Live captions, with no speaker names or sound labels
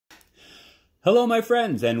Hello, my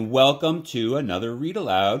friends, and welcome to another Read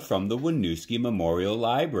Aloud from the Winooski Memorial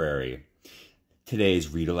Library. Today's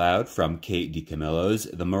Read Aloud from Kate DiCamillo's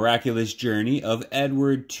The Miraculous Journey of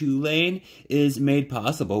Edward Tulane is made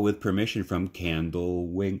possible with permission from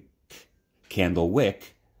Candlewick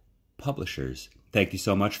Publishers. Thank you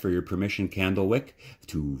so much for your permission, Candlewick,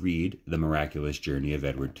 to read The Miraculous Journey of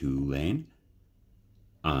Edward Tulane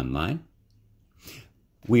online.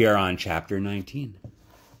 We are on Chapter 19.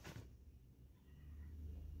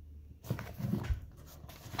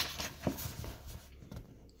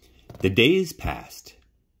 The days passed.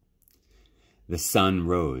 The sun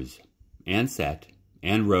rose and set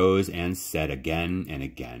and rose and set again and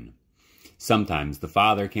again. Sometimes the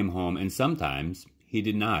father came home and sometimes he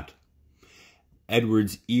did not.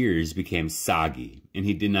 Edward's ears became soggy and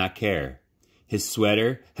he did not care. His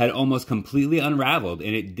sweater had almost completely unraveled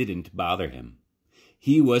and it didn't bother him.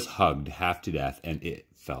 He was hugged half to death and it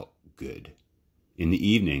felt good. In the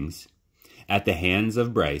evenings, at the hands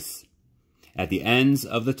of Bryce, at the ends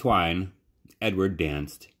of the twine, Edward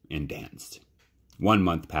danced and danced. 1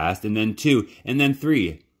 month passed, and then 2, and then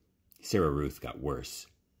 3. Sarah Ruth got worse.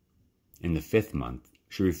 In the 5th month,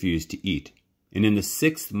 she refused to eat, and in the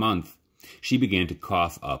 6th month, she began to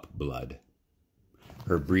cough up blood.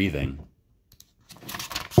 Her breathing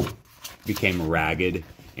became ragged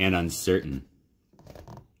and uncertain,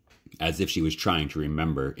 as if she was trying to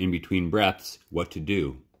remember, in between breaths, what to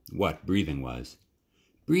do, what breathing was.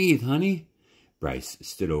 "Breathe, honey." Bryce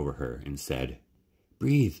stood over her and said,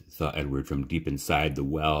 "Breathe," thought Edward from deep inside the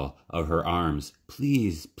well of her arms.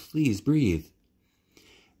 "Please, please breathe."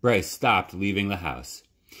 Bryce stopped leaving the house.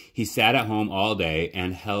 He sat at home all day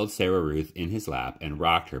and held Sarah Ruth in his lap and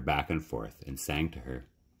rocked her back and forth and sang to her.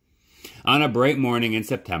 On a bright morning in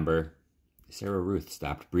September, Sarah Ruth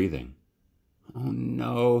stopped breathing. "Oh,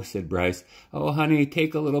 no," said Bryce. "Oh, honey,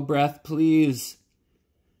 take a little breath, please."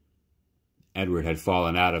 Edward had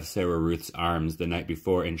fallen out of Sarah Ruth's arms the night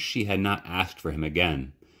before, and she had not asked for him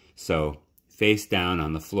again. So, face down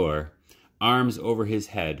on the floor, arms over his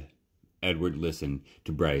head, Edward listened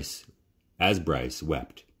to Bryce as Bryce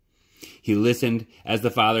wept. He listened as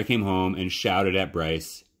the father came home and shouted at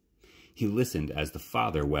Bryce. He listened as the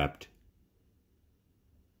father wept.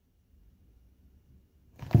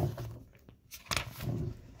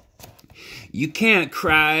 "You can't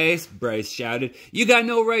cry," Bryce shouted. "You got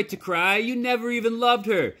no right to cry. You never even loved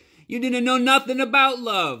her. You didn't know nothing about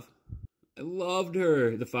love." "I loved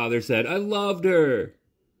her," the father said. "I loved her."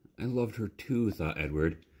 "I loved her too," thought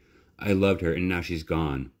Edward. "I loved her, and now she's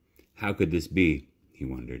gone. How could this be?" he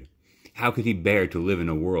wondered. How could he bear to live in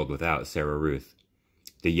a world without Sarah Ruth?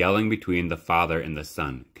 The yelling between the father and the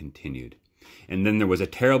son continued. And then there was a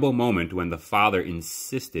terrible moment when the father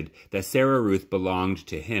insisted that Sarah Ruth belonged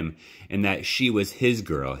to him and that she was his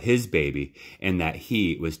girl, his baby, and that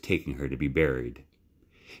he was taking her to be buried.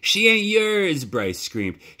 "She ain't yours," Bryce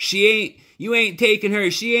screamed. You ain't taking her.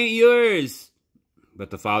 She ain't yours."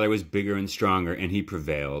 But the father was bigger and stronger, and he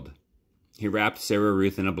prevailed. He wrapped Sarah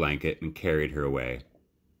Ruth in a blanket and carried her away.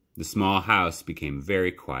 The small house became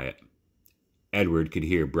very quiet. Edward could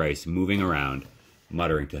hear Bryce moving around,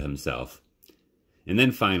 muttering to himself. And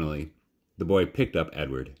then finally, the boy picked up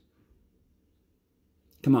Edward.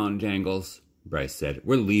 "Come on, Jangles," Bryce said.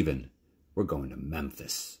 "We're leaving. We're going to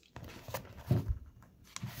Memphis."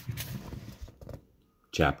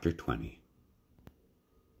 Chapter 20.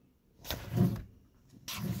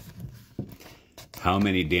 "How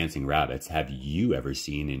many dancing rabbits have you ever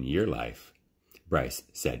seen in your life?" Bryce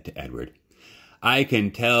said to Edward. "I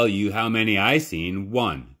can tell you how many I seen.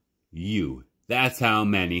 1. You. That's how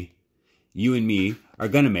many. You and me are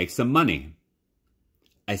going to make some money."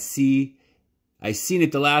 I seen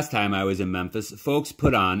it the last time I was in Memphis. Folks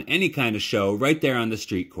put on any kind of show right there on the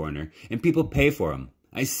street corner, and people pay for 'em.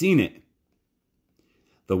 I seen it."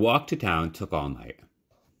 The walk to town took all night.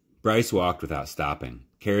 Bryce walked without stopping,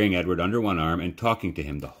 carrying Edward under one arm and talking to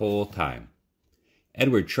him the whole time.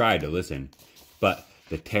 Edward tried to listen, but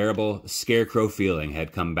the terrible scarecrow feeling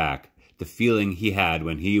had come back. The feeling he had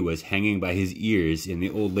when he was hanging by his ears in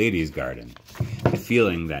the old lady's garden. The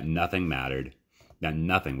feeling that nothing mattered, that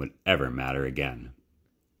nothing would ever matter again.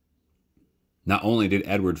 Not only did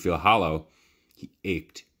Edward feel hollow, he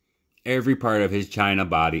ached. Every part of his china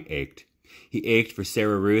body ached. He ached for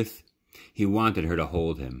Sarah Ruth. He wanted her to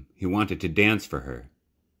hold him. He wanted to dance for her.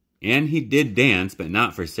 And he did dance, but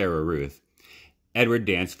not for Sarah Ruth. Edward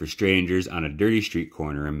danced for strangers on a dirty street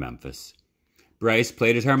corner in Memphis. Bryce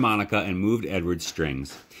played his harmonica and moved Edward's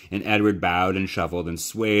strings, and Edward bowed and shuffled and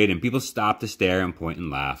swayed, and people stopped to stare and point and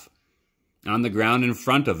laugh. On the ground in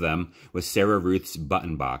front of them was Sarah Ruth's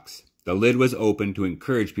button box. The lid was open to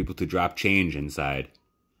encourage people to drop change inside.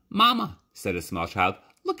 "Mama," said a small child,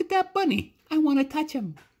 "look at that bunny. I want to touch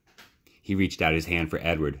him." He reached out his hand for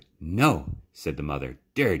Edward. "No," said the mother,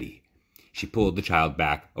 "dirty." She pulled the child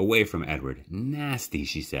back, away from Edward. "Nasty,"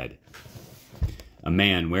 she said. A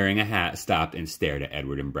man wearing a hat stopped and stared at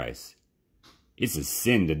Edward and Bryce. "It's a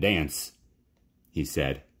sin to dance," he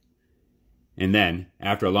said. And then,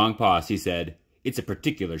 after a long pause, he said, "It's a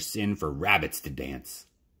particular sin for rabbits to dance."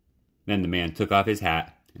 Then the man took off his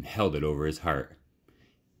hat and held it over his heart.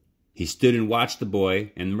 He stood and watched the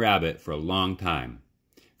boy and the rabbit for a long time.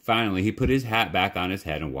 Finally, he put his hat back on his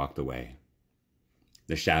head and walked away.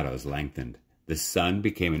 The shadows lengthened. The sun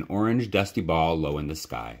became an orange, dusty ball low in the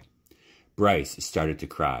sky. Bryce started to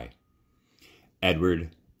cry.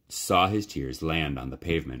 Edward saw his tears land on the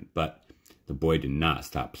pavement, but the boy did not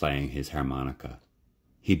stop playing his harmonica.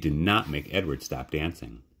 He did not make Edward stop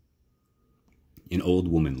dancing. An old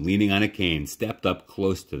woman leaning on a cane stepped up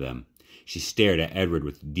close to them. She stared at Edward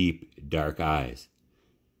with deep, dark eyes.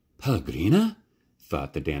 "Pellegrina?"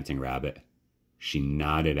 thought the dancing rabbit. She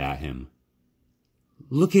nodded at him.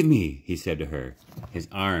 "Look at me," he said to her. His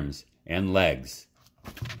arms and legs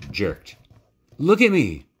jerked. "Look at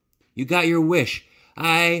me. You got your wish.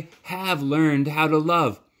 I have learned how to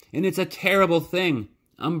love, and it's a terrible thing.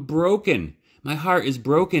 I'm broken. My heart is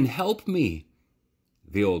broken. Help me."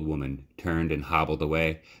 The old woman turned and hobbled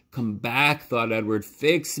away. "Come back," thought Edward.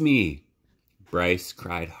 "Fix me." Bryce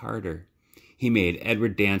cried harder. He made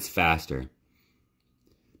Edward dance faster.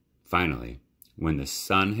 Finally, when the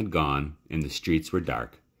sun had gone and the streets were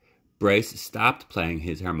dark, Bryce stopped playing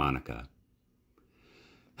his harmonica.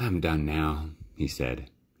 "I'm done now," he said.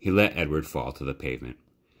 He let Edward fall to the pavement.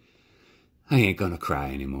 "I ain't gonna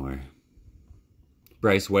cry anymore."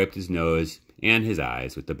 Bryce wiped his nose and his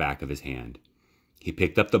eyes with the back of his hand. He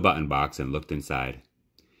picked up the button box and looked inside.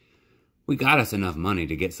 "We got us enough money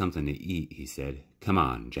to get something to eat," he said. "Come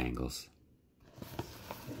on, Jangles."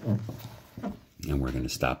 And we're going to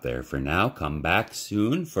stop there for now. Come back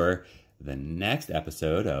soon for the next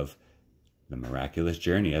episode of The Miraculous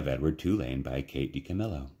Journey of Edward Tulane by Kate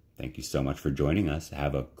DiCamillo. Thank you so much for joining us.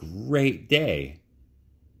 Have a great day.